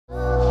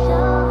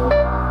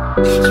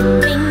bring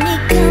me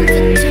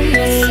comfort to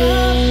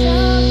myself.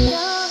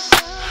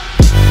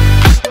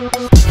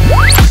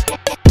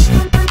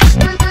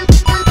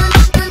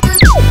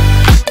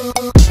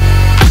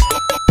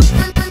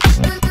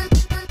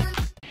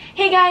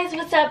 Hey guys,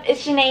 what's up?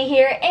 It's Janae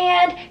here,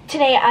 and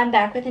today I'm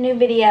back with a new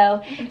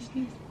video.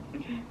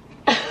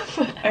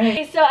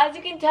 Okay, so as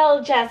you can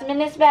tell,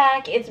 Jasmine is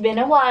back. It's been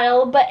a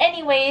while, but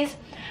anyways,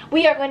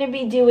 we are going to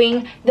be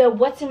doing the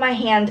What's in My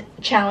Hand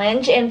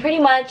challenge, and pretty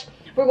much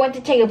we're going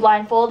to take a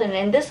blindfold, and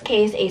in this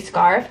case a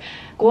scarf,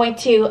 going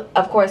to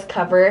of course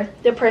cover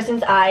the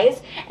person's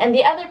eyes, and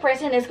the other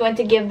person is going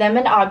to give them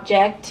an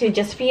object to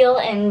just feel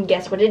and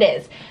guess what it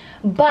is.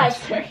 But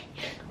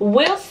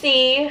we'll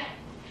see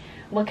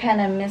what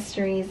kind of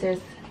mysteries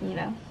there's, you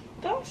know.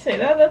 Don't say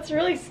that. That's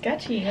really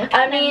sketchy.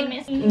 I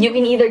mean, you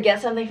can either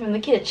get something from the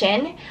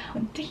kitchen.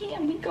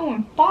 Damn, we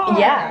going far.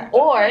 Yeah,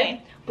 or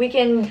we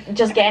can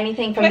just get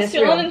anything from this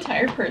room. Am I still an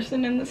entire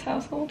person in this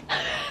household?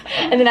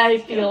 And then I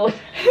feel,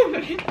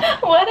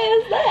 what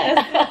is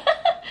this?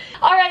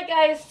 Alright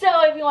guys,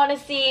 so if you want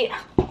to see,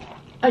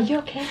 are you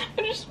okay?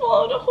 I just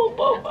swallowed a whole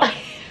boba.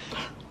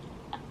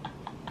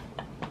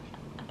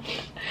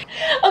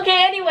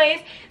 Okay,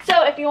 anyways,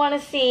 so if you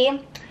want to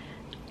see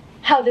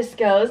how this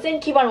goes, then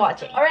keep on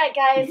watching. Alright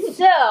guys,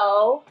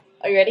 so,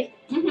 are you ready?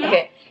 Mm-hmm.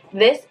 Okay,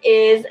 this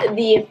is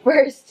the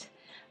first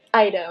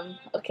item.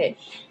 Okay.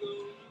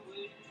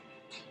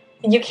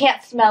 You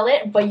can't smell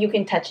it, but you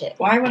can touch it.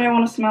 Why would I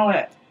want to smell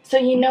it? So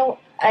you know,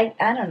 I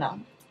don't know.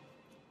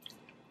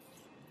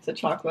 It's a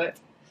chocolate.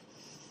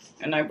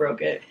 And I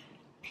broke it.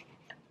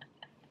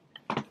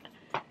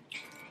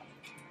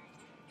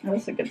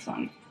 That's a good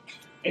song.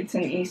 It's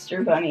an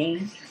Easter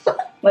bunny.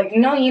 Like,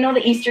 no, you know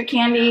the Easter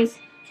candies?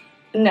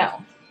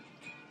 No.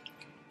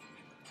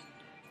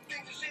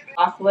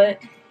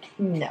 Chocolate?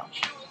 No.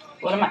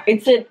 What am I?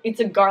 It's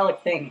a garlic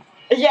thing.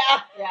 Yeah.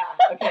 Yeah.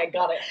 Okay,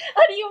 got it.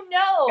 How do you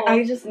know?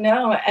 I just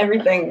know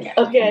everything.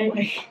 Okay.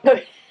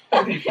 Okay.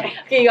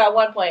 Okay, you got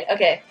 1 point.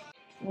 Okay.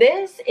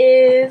 This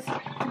is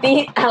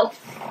the Ow.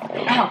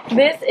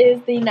 This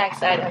is the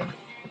next item.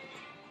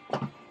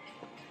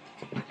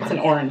 It's an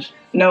orange.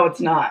 No,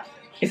 it's not.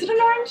 Is it an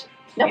orange?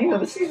 Nope. Ew,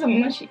 this is a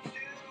mushy.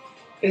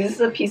 Is this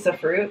a piece of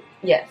fruit?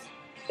 Yes.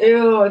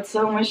 Ew, it's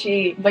so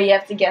mushy. But you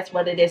have to guess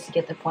what it is to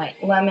get the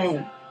point.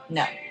 Lemon.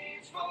 No.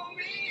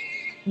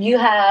 You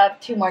have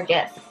 2 more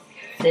guesses.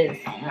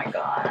 Oh my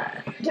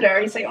god. Did I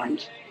already say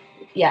orange?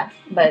 Yeah,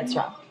 but it's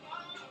wrong.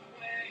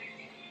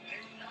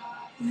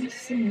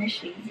 It's so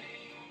mushy.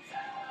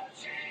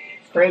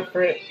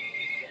 Grapefruit.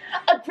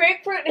 A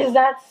grapefruit is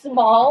that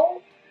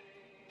small?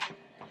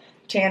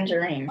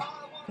 Tangerine.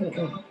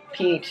 Mm-mm.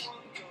 Peach.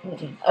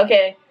 Mm-mm.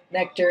 Okay.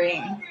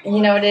 Nectarine. You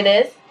know what it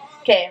is?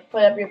 Okay,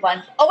 put up your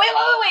blind. Oh,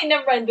 wait,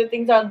 never mind. The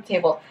things are on the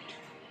table.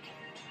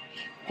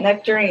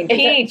 Nectarine.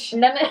 Peach.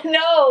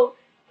 No.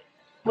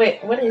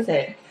 Wait, what is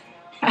it?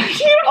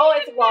 Oh,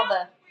 it's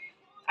guava.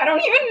 I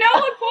don't even know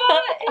what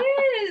guava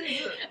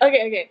is.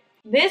 Okay.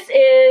 This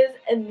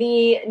is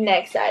the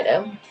next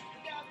item.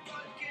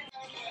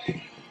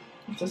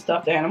 It's a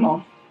stuffed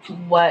animal.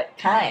 What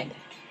kind?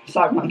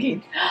 Sock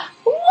monkey.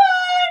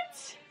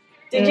 What?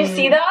 Did you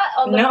see that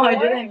on the floor? No, I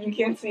didn't. You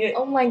can't see it.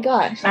 Oh my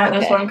gosh.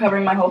 That's why I'm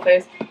covering my whole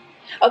face.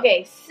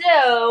 Okay,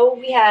 so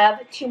we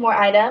have 2 more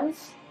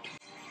items.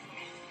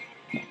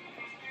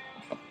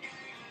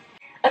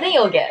 I think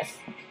you'll guess.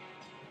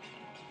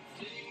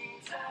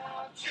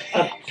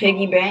 A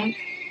piggy bank.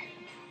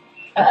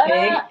 A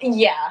pig.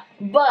 Yeah,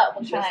 but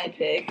what Just kind? a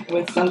pig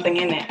with something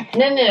in it.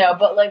 No,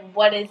 but like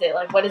what is it?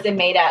 Like what is it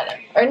made out of?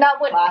 Or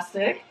not what?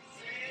 Plastic.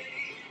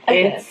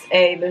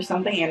 Okay. There's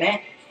something in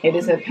it. It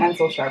is a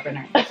pencil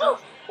sharpener.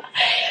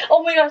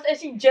 Oh my gosh, and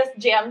she just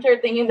jammed her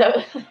thing in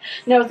the...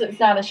 No, it's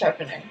not a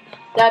sharpener.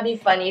 That'd be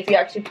funny if you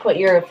actually put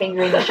your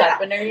finger in the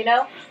sharpener, you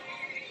know?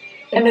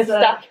 And it's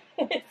stuck.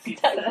 It's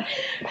stuck.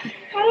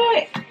 How do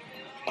I...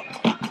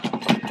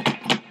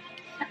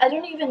 I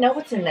don't even know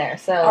what's in there,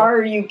 so...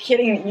 Are you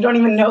kidding? You don't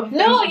even know...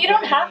 No, you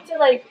don't have to,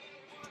 like,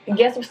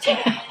 guess what's in.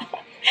 She,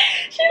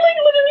 like,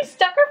 literally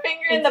stuck her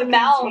finger in the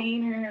mouth.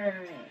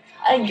 Container.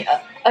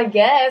 I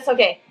guess.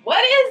 Okay.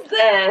 What is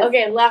this?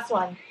 Okay, last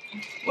one.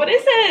 What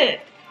is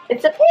it?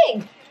 It's a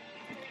pig.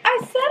 I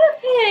said a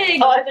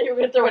pig. Oh, I thought you were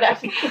going to throw it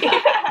at me.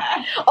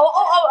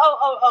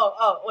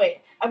 Oh,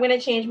 wait. I'm going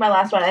to change my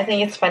last one. I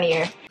think it's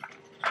funnier.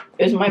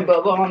 Is my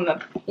bubble on the...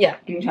 Yeah.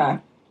 Okay.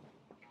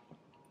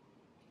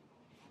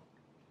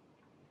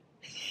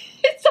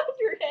 It's on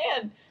your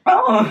hand.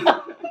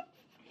 Oh.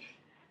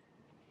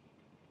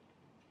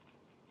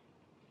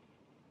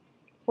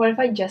 What if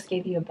I just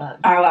gave you a bug?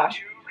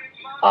 Eyelash.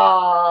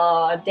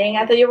 Aw, dang.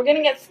 I thought you were going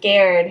to get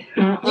scared.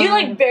 You,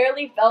 like,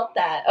 barely felt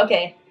that.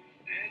 Okay.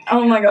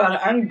 Oh my god,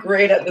 I'm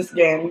great at this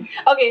game.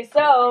 Okay,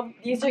 so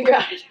these are your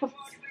items.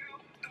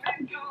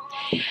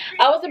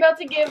 I was about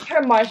to give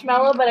her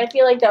marshmallow, but I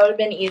feel like that would have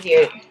been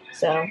easier.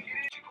 So,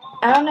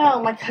 I don't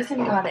know. My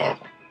cousin got it.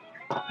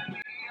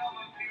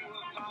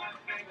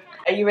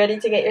 Are you ready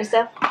to get your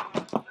stuff?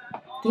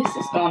 This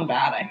is going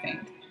bad, I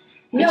think.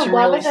 No, it's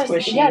why really was I?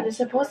 squishy. Yeah, they're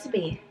supposed to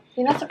be.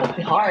 They're not supposed to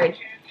be hard.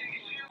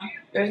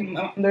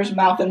 There's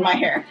mouth in my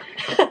hair.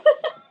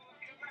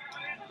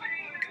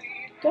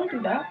 Don't do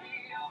that.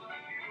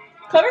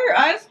 Cover your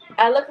eyes.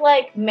 I look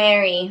like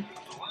Mary.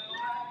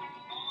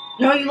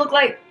 No, you look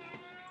like.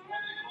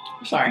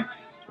 Sorry.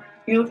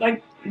 You look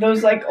like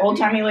those like old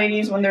timey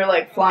ladies when they're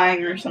like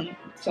flying or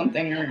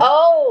something or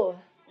Oh,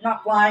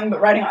 not flying but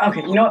riding.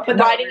 Okay, you know what? Put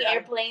that riding over your eye.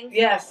 airplanes.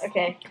 Yes.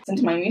 Okay. Listen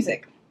to my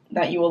music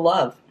that you will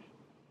love.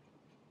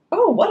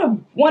 Oh, what a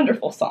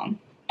wonderful song.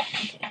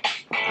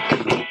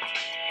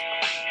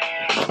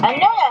 I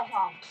know that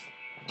song.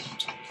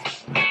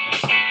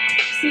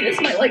 See, this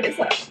might like it's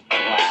like.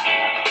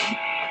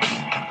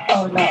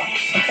 Oh no.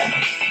 Okay.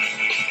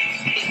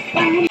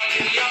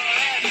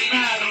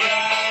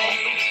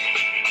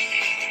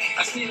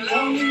 I see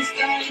lonely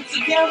skies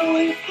together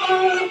we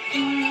fall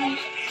apart.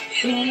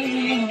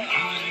 Yeah,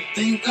 I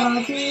think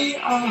I'll be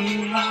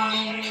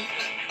alright.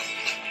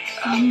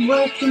 I'm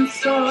working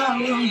so I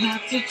won't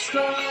have to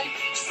try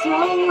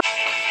so.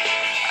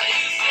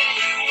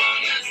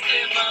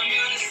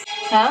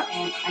 Huh?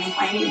 And I'm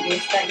finding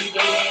gifts that you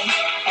gave me,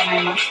 and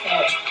I must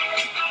say,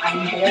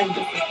 I'm very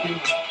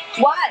disappointed.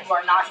 Why? You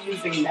are not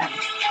using them,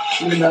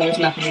 even though there's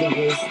nothing to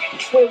use.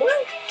 Wait,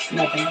 what?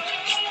 Nothing.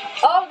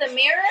 Oh, the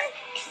mirror?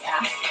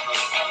 Yeah.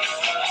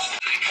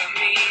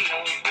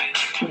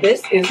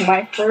 This is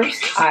my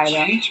first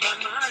item,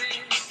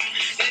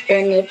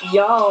 and if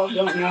y'all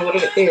don't know what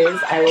it is,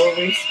 I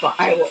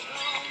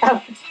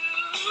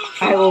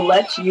will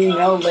let you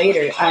know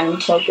later. I'm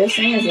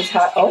focusing. Is this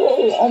how?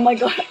 Oh my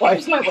God! Why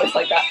is my voice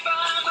like that?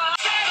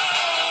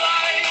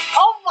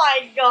 Oh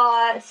my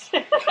gosh.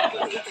 This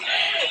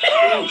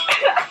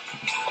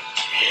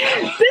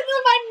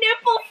is my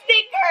nipple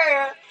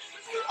sticker.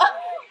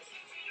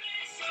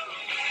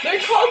 They're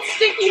called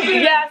sticky boots.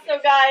 Yeah, so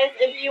guys,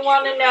 if you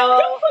want to know,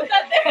 Don't put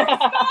that there.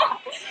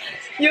 Stop.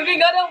 you can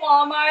go to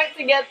Walmart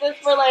to get this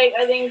for like,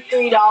 I think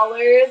 $3.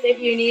 If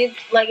you need,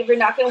 like, if you're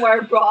not going to wear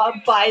a bra,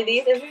 buy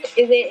these. Is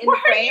it in Why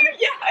are frame?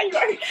 you? Yeah, you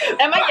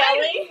are. Am I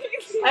yelling?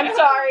 I'm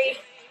sorry.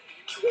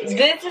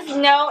 This is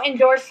no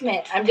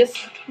endorsement. I'm just,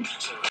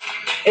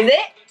 is it?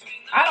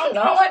 I don't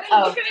know. I didn't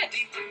Oh. look at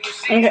it.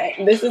 Okay,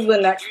 this is the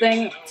next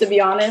thing. To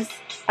be honest,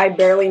 I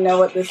barely know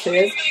what this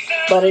is,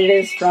 but it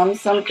is from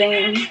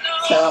something,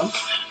 so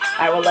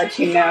I will let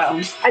you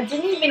know. I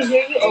didn't even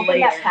hear you open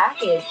that Later.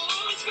 package.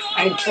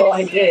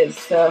 I did,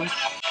 so.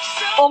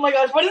 Oh my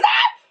gosh, what is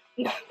that?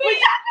 Wait, Jasmine,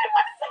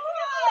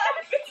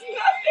 It's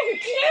nothing.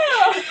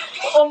 Yeah.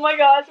 oh my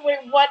gosh, wait,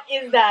 what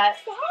is that?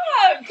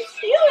 Stop. Just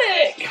feel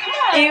it. Come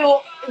on.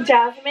 Ew,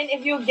 Jasmine,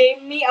 if you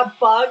gave me a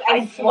bug,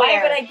 I swear.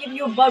 Why would I give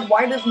you a bug?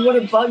 Why would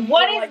a bug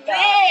What feel is like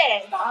that?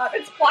 this? Stop.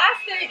 It's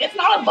plastic. It's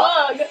not a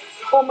bug.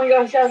 Oh my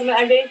gosh, Jasmine,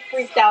 I'm getting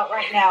freaked out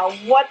right now.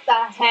 What the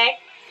heck?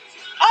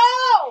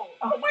 Oh!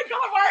 Oh my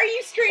God, why are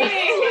you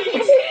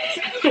screaming?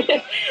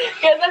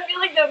 Because I feel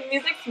like the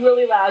music's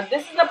really loud.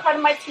 This is a part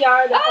of my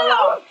tiara that fell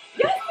out.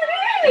 Yes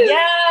it is.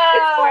 Yeah.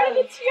 It's part of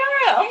the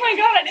tiara. Oh my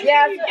God, I didn't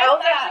Yeah, think so you'd I get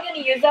was that. actually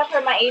going to use that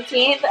for my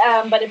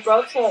 18th, but it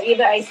broke, so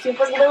either I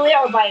super glue it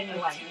or buy a new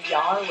one.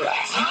 Tiara.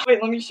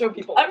 Wait, let me show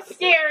people. I'm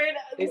scared.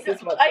 This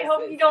is what I this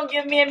hope is. you don't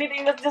give me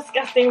anything that's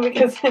disgusting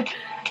because...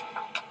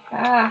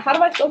 How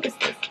do I focus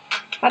this?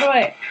 How do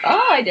I?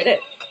 Oh, I did it.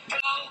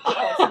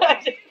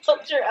 I just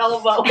felt your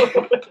elbow. Why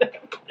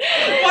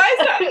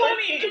is that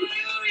funny?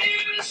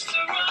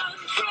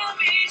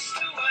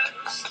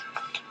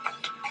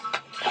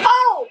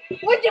 Oh!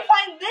 Where'd you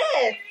find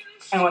this?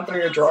 I went through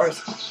your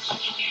drawers.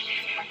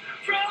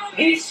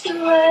 East to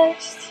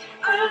west.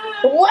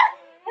 What?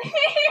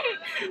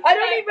 I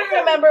don't even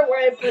remember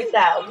where I put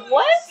that.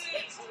 What?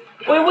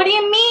 Wait, what do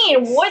you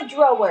mean? What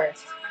drawer?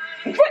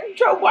 What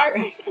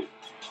drawer?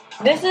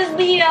 This is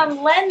the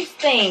lens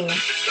thing.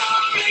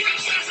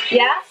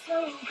 Yeah?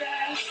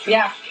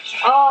 Yeah.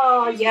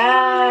 Oh,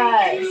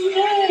 yes.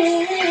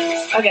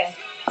 Okay.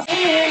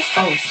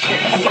 Oh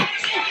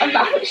shit! I'm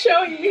not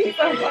showing you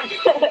someone.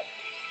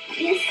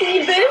 You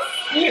see this?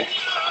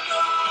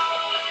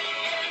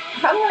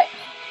 How do I?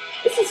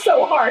 This is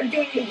so hard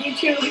doing the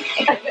YouTube.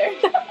 Okay, there.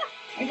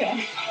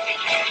 Okay.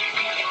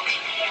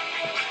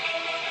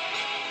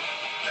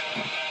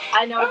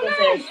 I know what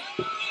this is.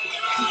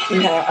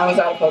 Okay, I was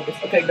out of focus.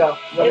 Okay, go.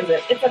 What is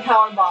it? It's a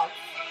power box.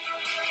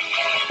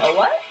 A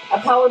what? A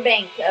power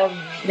bank of...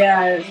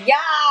 Yeah. Yeah!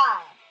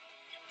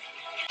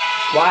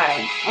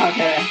 Why?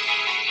 Okay.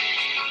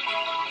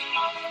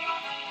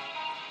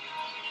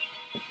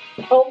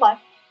 Oh my.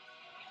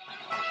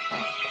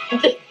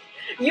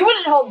 You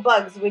wouldn't hold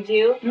bugs, would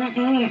you?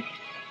 Mm-mm.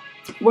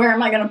 Where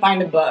am I gonna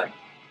find a bug?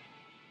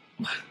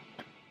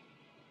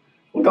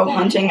 We'll go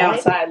hunting heck?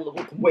 outside.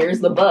 Where's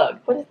the bug?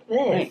 What is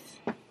this?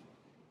 Wait.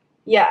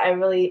 Yeah,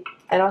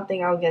 I don't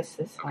think I'll guess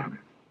this one.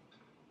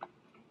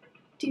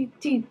 It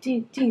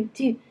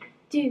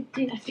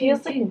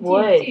feels like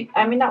wood.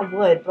 I mean, not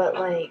wood, but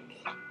like,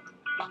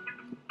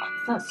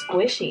 it's not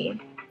squishy.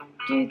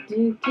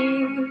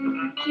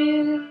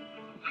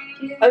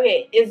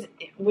 Okay,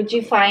 would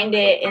you find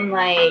it in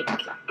like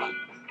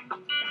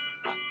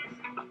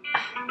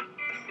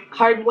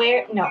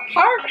hardware? No,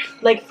 Hard.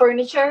 like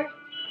furniture.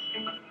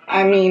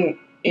 I mean,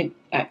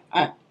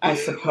 I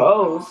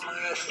suppose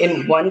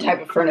in one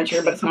type of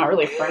furniture, but it's not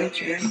really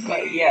furniture.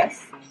 But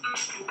yes,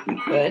 you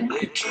could.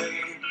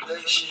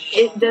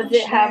 Does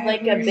it have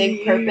like a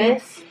big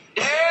purpose?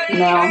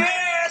 No.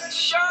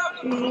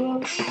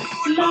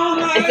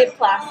 Is it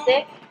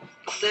plastic?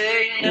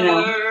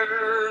 No.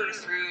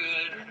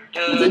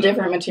 It's a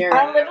different material.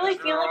 I literally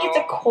feel like it's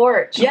a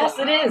cork. Yes,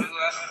 it is.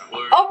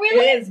 Oh,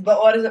 really? It is, but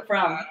what is it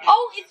from?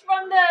 Oh, it's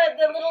from the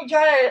little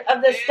jar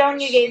of the stone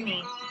you gave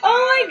me. Oh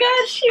my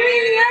gosh, you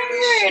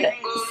remembered!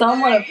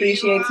 Someone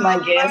appreciates my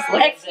gifts.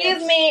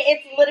 Excuse me,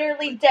 it's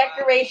literally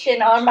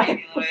decoration on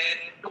my...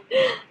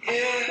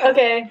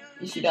 Okay.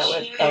 You see that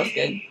lip? That was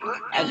good.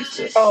 I just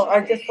did. Oh,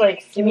 I just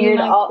like Give me smeared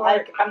my all...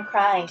 cork. I'm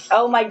crying.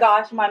 Oh my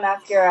gosh, my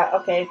mascara.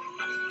 Okay.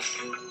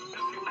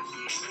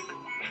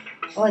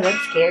 Oh, that's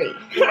scary.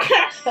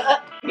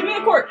 Give me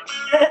the cork.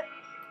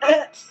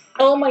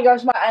 Oh my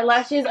gosh, my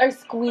eyelashes are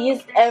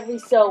squeezed every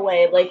so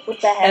way. Like,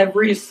 what the heck?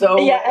 Every so.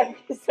 Yeah,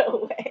 every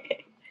so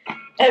way.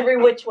 Every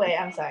which way,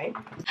 I'm sorry.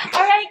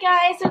 Alright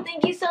guys, so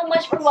thank you so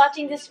much for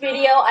watching this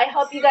video. I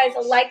hope you guys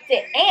liked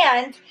it.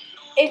 And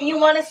if you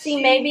want to see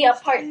maybe a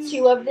part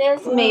 2 of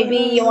this, maybe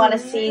you want to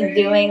see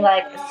doing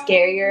like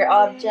scarier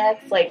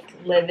objects, like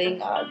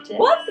living objects.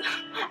 What?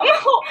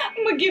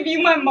 I'm gonna give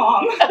you my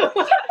mom.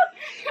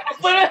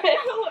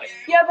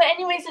 Yeah, but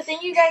anyway, so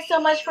thank you guys so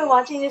much for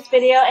watching this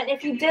video. And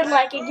if you did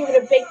like it, give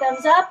it a big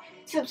thumbs up.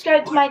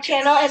 Subscribe to my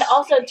channel and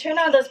also turn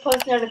on those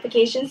post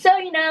notifications so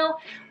you know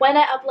when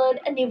I upload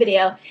a new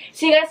video.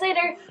 See you guys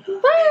later.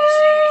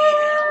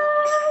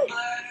 Bye!